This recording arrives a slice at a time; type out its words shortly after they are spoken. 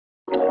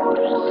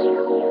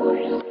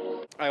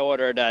I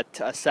ordered a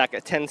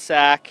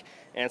 10-sack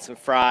and some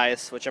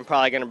fries, which I'm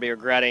probably going to be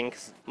regretting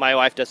 'cause my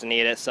wife doesn't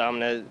eat it, so I'm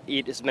going to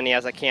eat as many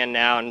as I can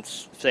now and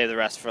save the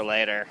rest for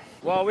later.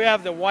 Well, we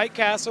have the White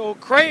Castle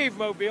Crave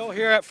mobile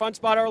here at Fun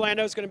Spot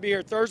Orlando. It's going to be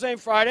here Thursday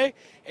and Friday,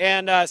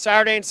 and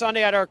Saturday and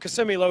Sunday at our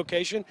Kissimmee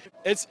location.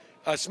 It's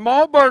a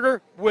small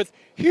burger with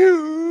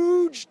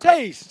huge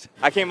taste.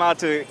 I came out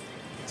to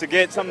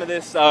get some of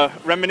this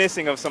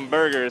reminiscing of some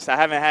burgers. I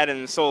haven't had it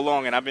in so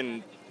long, and I've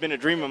been a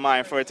dream of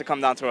mine for it to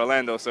come down to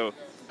Orlando. So,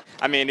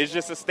 I mean, it's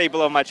just a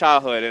staple of my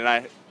childhood,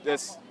 and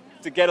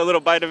to get a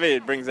little bite of it,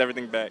 it brings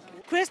everything back.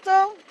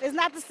 Crystal is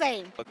not the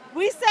same.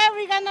 We said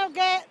we're gonna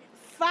get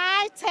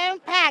 5-10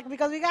 pack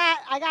because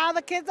I got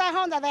other kids at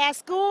home that they at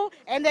school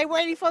and they're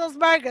waiting for those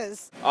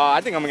burgers. I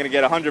think I'm gonna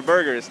get 100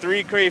 burgers,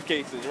 3 Crave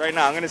cases right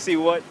now. I'm gonna see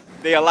what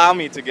they allow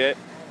me to get,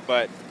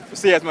 but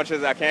see as much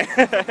as I can.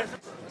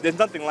 There's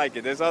nothing like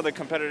it. There's other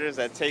competitors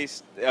that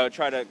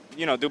try to,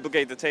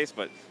 duplicate the taste,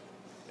 but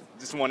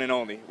just one and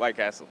only, White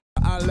Castle.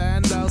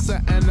 Orlando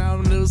sitting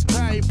on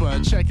newspaper,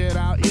 check it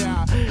out,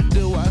 yeah,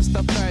 do us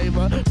the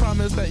favor,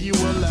 promise that you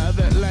will love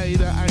it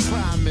later, I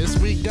promise,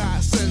 we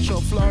got Central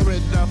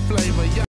Florida flavor, yeah.